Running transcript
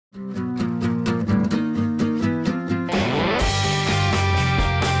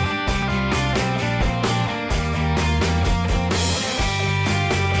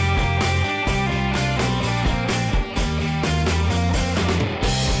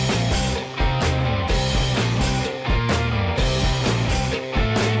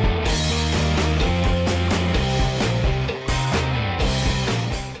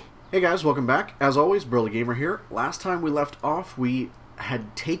Hey guys, welcome back. As always, Burly Gamer here. Last time we left off, we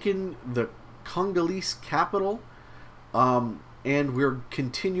had taken the Congolese capital, and we're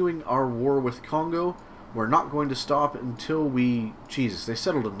continuing our war with Congo. We're not going to stop until we... Jesus, they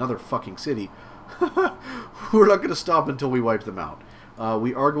settled another fucking city. We're not going to stop until we wipe them out.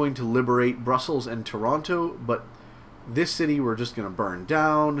 We are going to liberate Brussels and Toronto, but this city we're just going to burn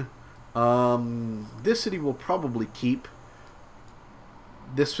down. This city we'll probably keep.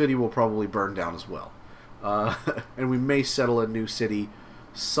 This city will probably burn down as well. And we may settle a new city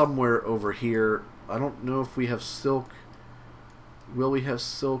somewhere over here. I don't know if we have silk. Will we have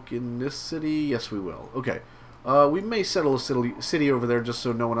silk in this city? Yes, we will. Okay. We may settle a city over there just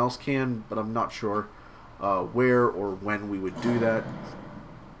so no one else can, but I'm not sure where or when we would do that.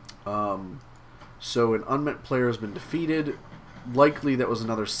 So an unmet player has been defeated. Likely that was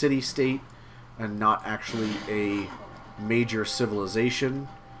another city-state and not actually a major civilization.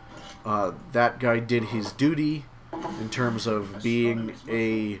 That guy did his duty in terms of being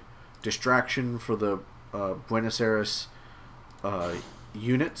a distraction for the Buenos Aires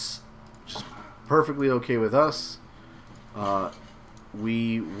units, which is perfectly okay with us.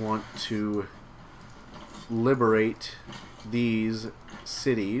 We want to liberate these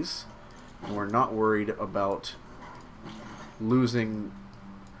cities, and we're not worried about losing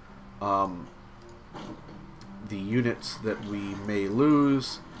the units that we may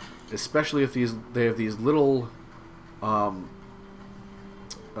lose, especially if they have these little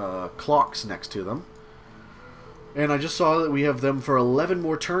clocks next to them. And I just saw that we have them for 11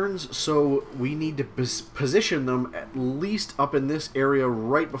 more turns, so we need to position them at least up in this area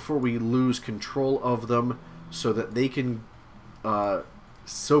right before we lose control of them, so that they can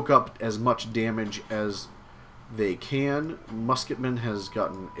soak up as much damage as they can. Musketman has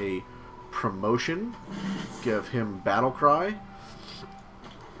gotten a promotion. Give him battle cry.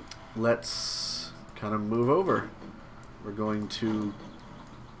 Let's kind of move over. We're going to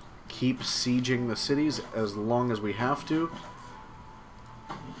keep sieging the cities as long as we have to,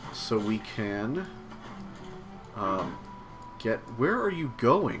 so we can get... Where are you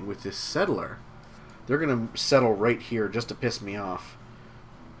going with this settler? They're gonna settle right here just to piss me off.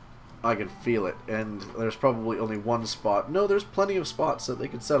 I can feel it. And there's probably only one spot. No, there's plenty of spots that they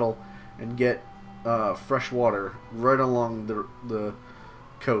could settle and get fresh water right along the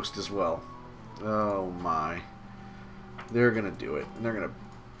coast as well. Oh my. They're gonna do it. And they're gonna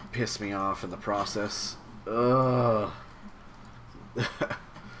piss me off in the process. Ugh.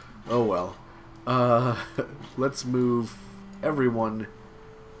 Oh well. Let's move everyone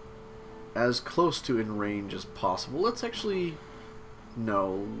as close to in range as possible. Let's actually...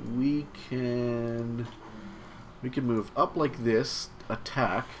 No, we can move up like this,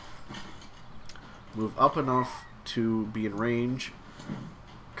 attack, move up enough to be in range,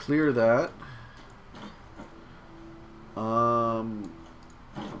 clear that.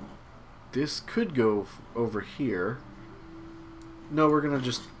 This could go over here. No, we're gonna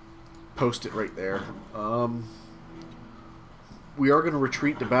just post it right there. We are gonna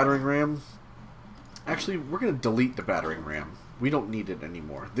retreat the battering ram. Actually, we're gonna delete the battering ram. We don't need it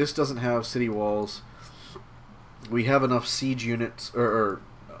anymore. This doesn't have city walls. We have enough siege units, I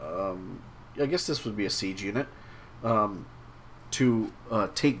guess this would be a siege unit, to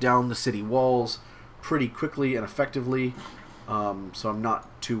take down the city walls pretty quickly and effectively. So I'm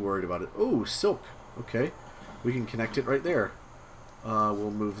not too worried about it. Oh, silk. Okay. We can connect it right there. We'll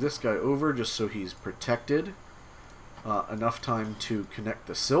move this guy over just so he's protected. Enough time to connect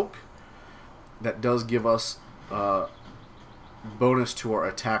the silk. That does give us bonus to our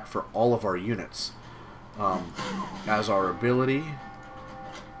attack for all of our units as our ability.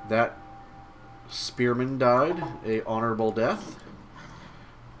 That spearman died a honorable death.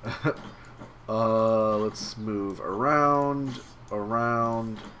 Let's move around,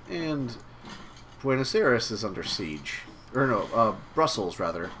 and Buenos Aires is under siege. Or no, Brussels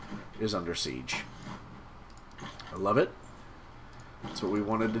rather is under siege. I love it. That's what we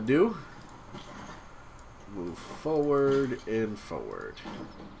wanted to do. Move forward and forward.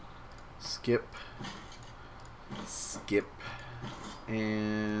 Skip. Skip.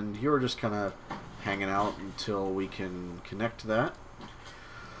 And you're just kind of hanging out until we can connect that.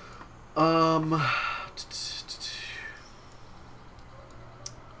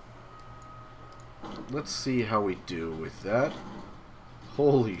 Let's see how we do with that.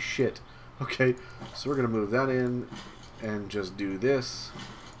 Holy shit. Okay, so we're going to move that in and just do this.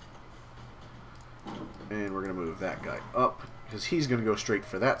 And we're going to move that guy up, because he's going to go straight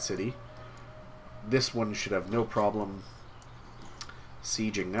for that city. This one should have no problem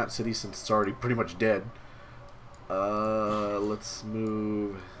sieging that city since it's already pretty much dead. Let's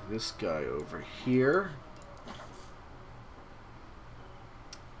move this guy over here.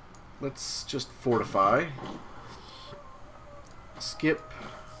 Let's just fortify. Skip.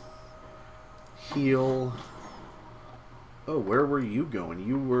 Heal. Oh, where were you going?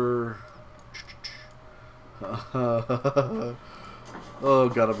 You were... Oh,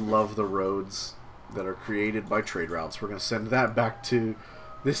 gotta love the roads that are created by trade routes. We're gonna send that back to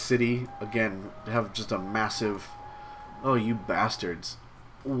this city. Again, have just a massive... Oh, you bastards.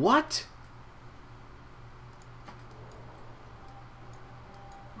 What?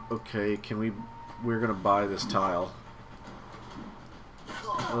 Okay, can we... We're gonna buy this tile.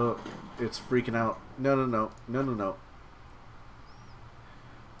 Oh, it's freaking out. No, no, no. No, no, no.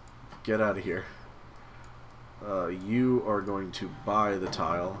 Get out of here. You are going to buy the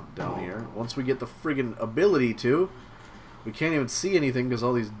tile down here. Once we get the friggin' ability to. We can't even see anything because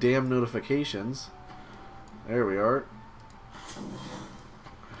all these damn notifications. There we are.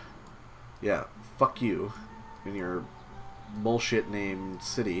 Yeah, fuck you in your bullshit named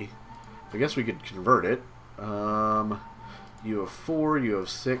city. I guess we could convert it. You have 4, you have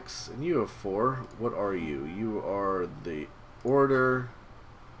 6, and you have 4. What are you? You are the order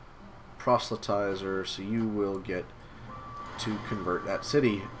proselytizer, so you will get to convert that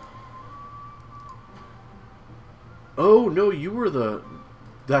city. Oh, no, you were the...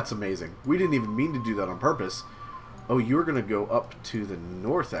 That's amazing. We didn't even mean to do that on purpose. Oh, you're going to go up to the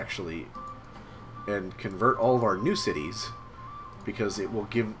north, actually, and convert all of our new cities, because it will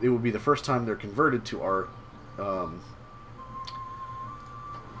be the first time they're converted to our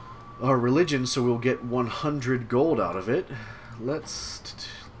religion, so we'll get 100 gold out of it.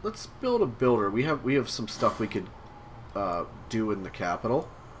 Let's build a builder. We have some stuff we could do in the capital.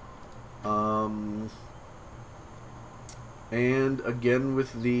 And again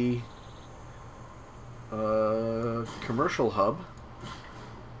with the commercial hub.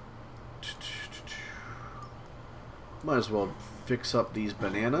 Might as well fix up these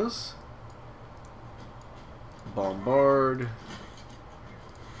bananas. Bombard.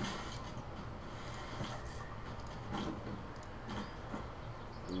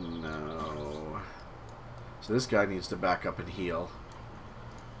 No. So this guy needs to back up and heal.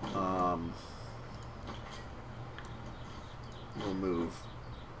 We'll move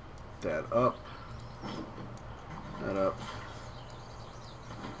that up. That up.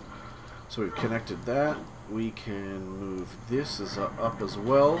 So we've connected that. We can move this up as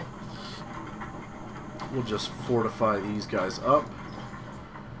well. We'll just fortify these guys up.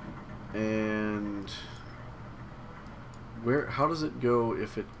 And how does it go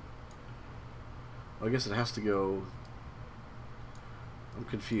if it... I guess it has to go... I'm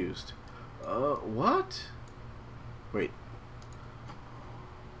confused. What? Wait.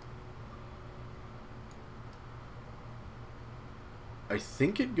 I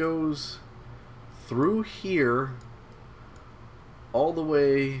think it goes through here all the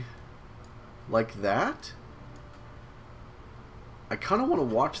way like that. I kind of want to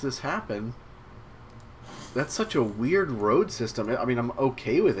watch this happen. That's such a weird road system. I mean, I'm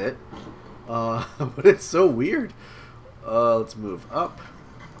okay with it, but it's so weird. Let's move up.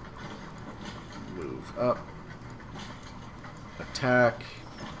 Move up. Attack.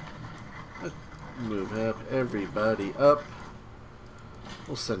 Move up. Everybody up.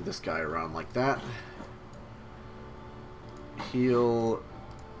 We'll send this guy around like that. Heal.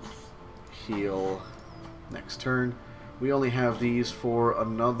 Heal. Next turn. We only have these for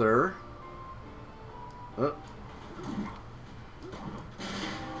another...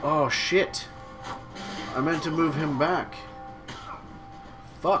 Oh, shit. I meant to move him back.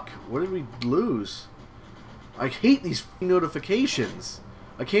 Fuck. What did we lose? I hate these notifications.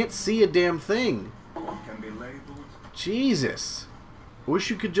 I can't see a damn thing. Can be labeled. Jesus. I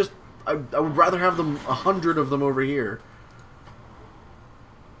wish you could just... I would rather have them 100 of them over here.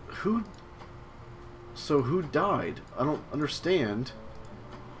 Who... So who died? I don't understand.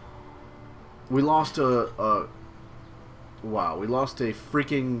 We lost a wow, we lost a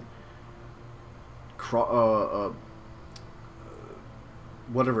freaking...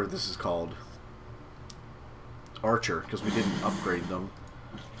 whatever this is called. Archer, because we didn't upgrade them.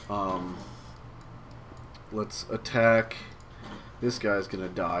 Let's attack... This guy's gonna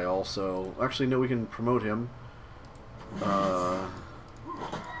die also. Actually, no, we can promote him.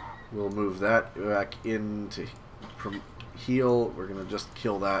 We'll move that back into heal. We're gonna just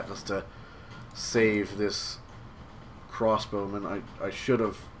kill that just to save this crossbowman. I should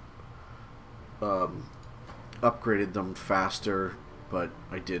have upgraded them faster, but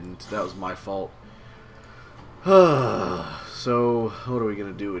I didn't. That was my fault. So, what are we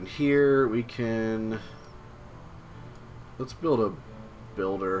gonna do in here? We can... Let's build a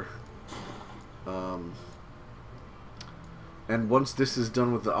builder. And once this is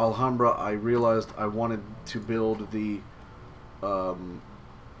done with the Alhambra, I realized I wanted to build the Patola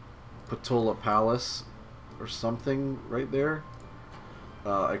Palace or something right there.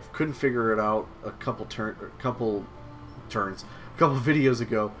 I couldn't figure it out a couple videos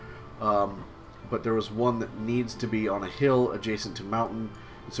ago, but there was one that needs to be on a hill adjacent to mountain.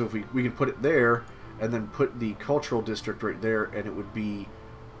 So if we can put it there, and then put the cultural district right there, and it would be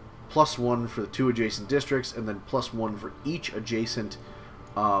 +1 for the 2 adjacent districts, and then +1 for each adjacent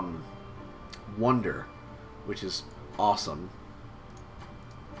wonder, which is awesome.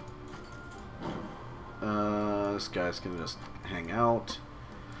 This guy's gonna just hang out.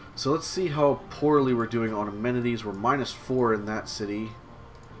 So let's see how poorly we're doing on amenities. We're -4 in that city.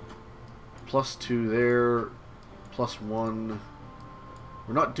 +2 there. +1.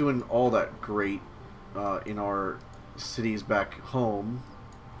 We're not doing all that great in our cities back home.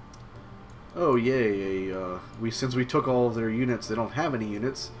 Oh yay! Since we took all of their units, they don't have any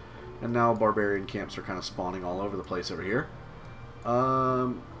units, and now barbarian camps are kind of spawning all over the place over here.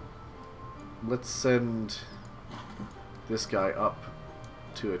 Let's send this guy up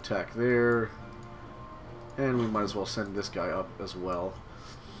to attack there, and we might as well send this guy up as well.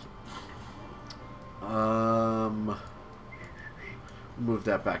 Move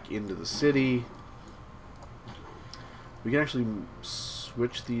that back into the city. We can actually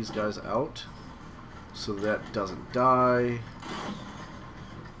switch these guys out so that doesn't die.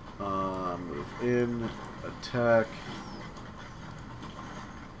 Move in, attack.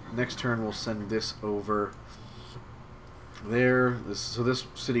 Next turn we'll send this over there. So this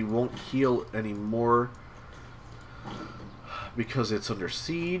city won't heal anymore because it's under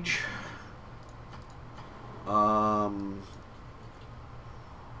siege.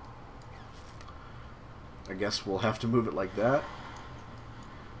 I guess we'll have to move it like that,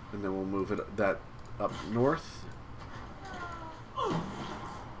 and then we'll move that up north.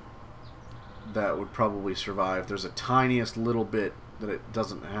 That would probably survive. There's a tiniest little bit that it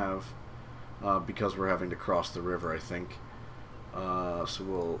doesn't have because we're having to cross the river, I think. So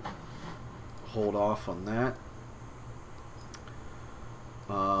we'll hold off on that.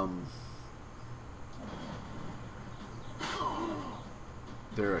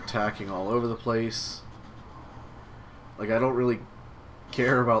 They're attacking all over the place. Like, I don't really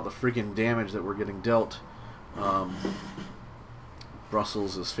care about the freaking damage that we're getting dealt.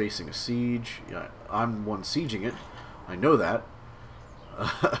 Brussels is facing a siege. Yeah, I'm one sieging it. I know that.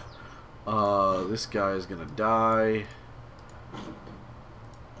 This guy is gonna die.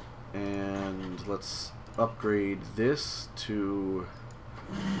 And let's upgrade this to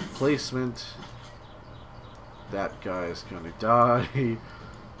placement. That guy is gonna die.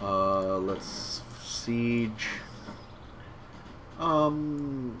 Let's siege.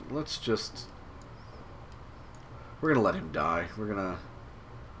 Let's just... We're gonna let him die. We're gonna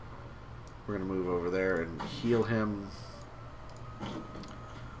move over there and heal him.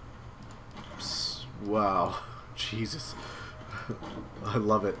 Wow. Jesus. I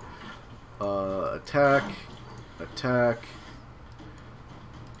love it. Attack. Attack.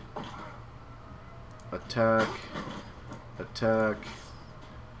 Attack. Attack.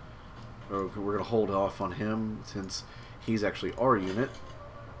 Oh, we're gonna hold off on him since he's actually our unit.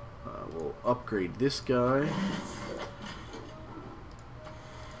 We'll upgrade this guy.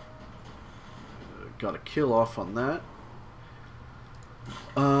 Got a kill off on that.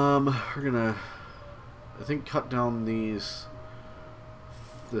 We're gonna, I think, cut down this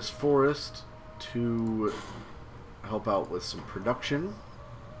forest to help out with some production.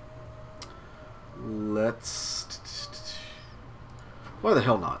 Why the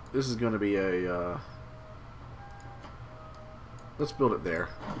hell not? This is going to be a... let's build it there.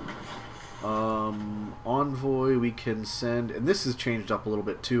 Envoy we can send... And this has changed up a little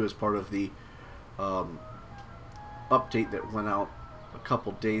bit too as part of the update that went out a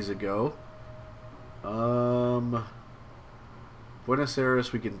couple days ago. Buenos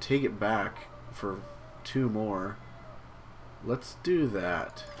Aires, we can take it back for 2 more. Let's do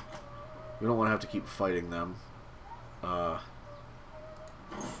that. We don't want to have to keep fighting them.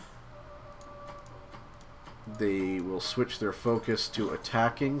 They will switch their focus to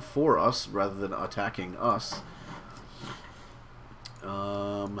attacking for us rather than attacking us.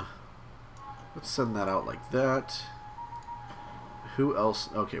 Let's send that out like that. Who else?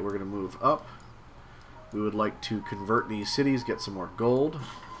 Okay, we're going to move up. We would like to convert these cities, get some more gold.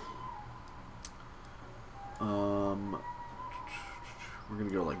 We're going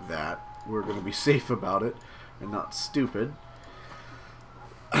to go like that. We're going to be safe about it and not stupid.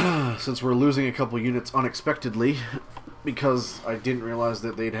 Since we're losing a couple units unexpectedly, because I didn't realize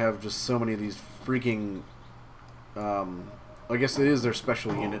that they'd have just so many of these freaking... I guess it is their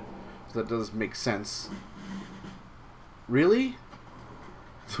special unit, so that does make sense. Really?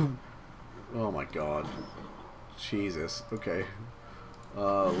 Oh my god. Jesus. Okay.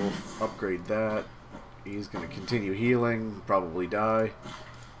 We'll upgrade that. He's going to continue healing, probably die.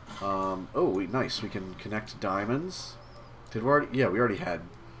 Oh, nice. We can connect diamonds. Did we already? Yeah, we already had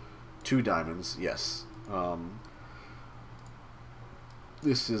 2 diamonds. Yes.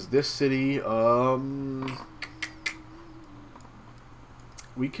 This is this city.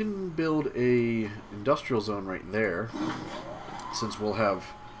 We can build a industrial zone right there, since we'll have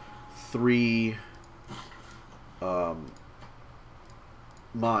 3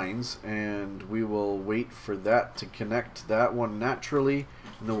 mines, and we will wait for that to connect that one naturally,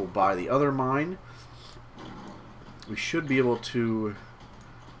 and then we'll buy the other mine. We should be able to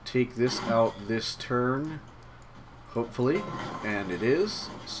take this out this turn, hopefully, and it is.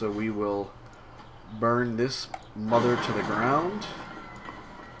 So we will burn this mother to the ground.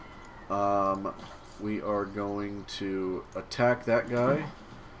 We are going to attack that guy,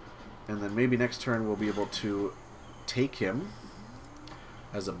 and then maybe next turn we'll be able to take him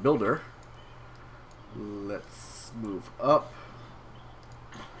as a builder. Let's move up.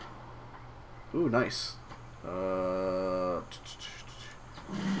 Ooh, nice.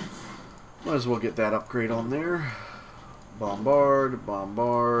 Might as well get that upgrade on there. Bombard,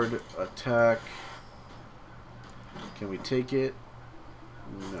 bombard, attack. Can we take it?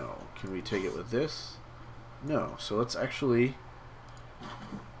 No. Can we take it with this? No. So let's actually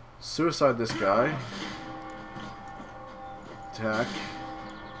suicide this guy. Attack.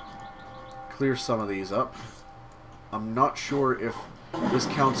 Clear some of these up. I'm not sure if this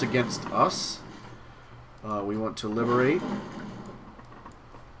counts against us. We want to liberate.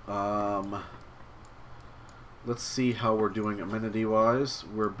 Let's see how we're doing amenity-wise.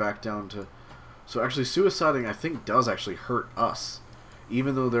 We're back down to... So actually, suiciding, I think, does actually hurt us.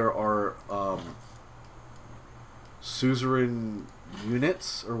 Even though there are suzerain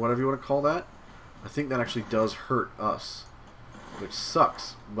units, or whatever you want to call that, I think that actually does hurt us. Which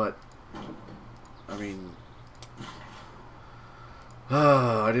sucks, but... I mean...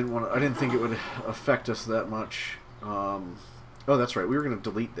 I didn't think it would affect us that much. Oh, that's right. We were going to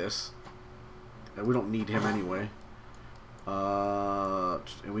delete this. We don't need him anyway.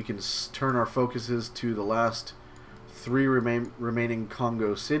 And we can turn our focuses to the last 3 remaining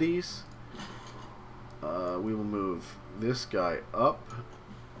Congo cities. We will move this guy up.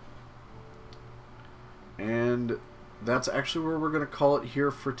 And that's actually where we're going to call it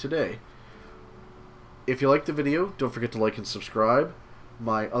here for today. If you liked the video, don't forget to like and subscribe.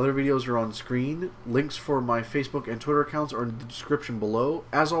 My other videos are on screen. Links for my Facebook and Twitter accounts are in the description below.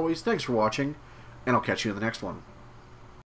 As always, thanks for watching, and I'll catch you in the next one.